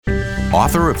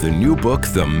author of the new book,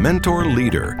 The Mentor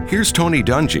Leader. Here's Tony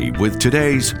Dungy with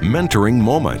today's mentoring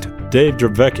moment. Dave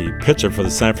Dravecky, pitcher for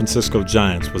the San Francisco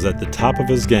Giants, was at the top of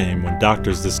his game when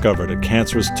doctors discovered a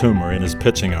cancerous tumor in his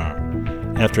pitching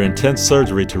arm. After intense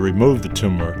surgery to remove the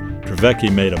tumor, Dravecky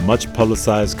made a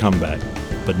much-publicized comeback,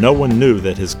 but no one knew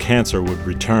that his cancer would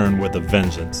return with a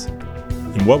vengeance.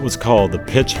 In what was called the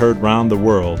pitch heard round the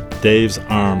world, Dave's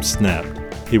arm snapped.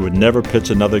 He would never pitch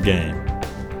another game.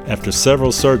 After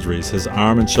several surgeries, his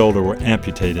arm and shoulder were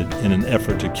amputated in an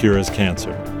effort to cure his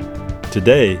cancer.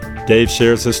 Today, Dave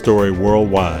shares his story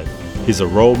worldwide. He's a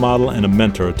role model and a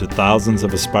mentor to thousands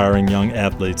of aspiring young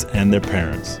athletes and their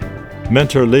parents.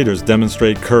 Mentor leaders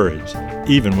demonstrate courage,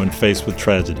 even when faced with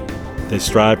tragedy. They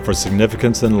strive for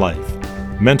significance in life.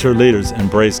 Mentor leaders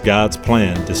embrace God's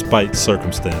plan despite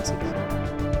circumstances.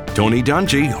 Tony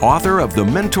Dungy, author of The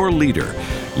Mentor Leader.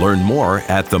 Learn more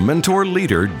at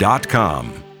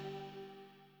thementorleader.com.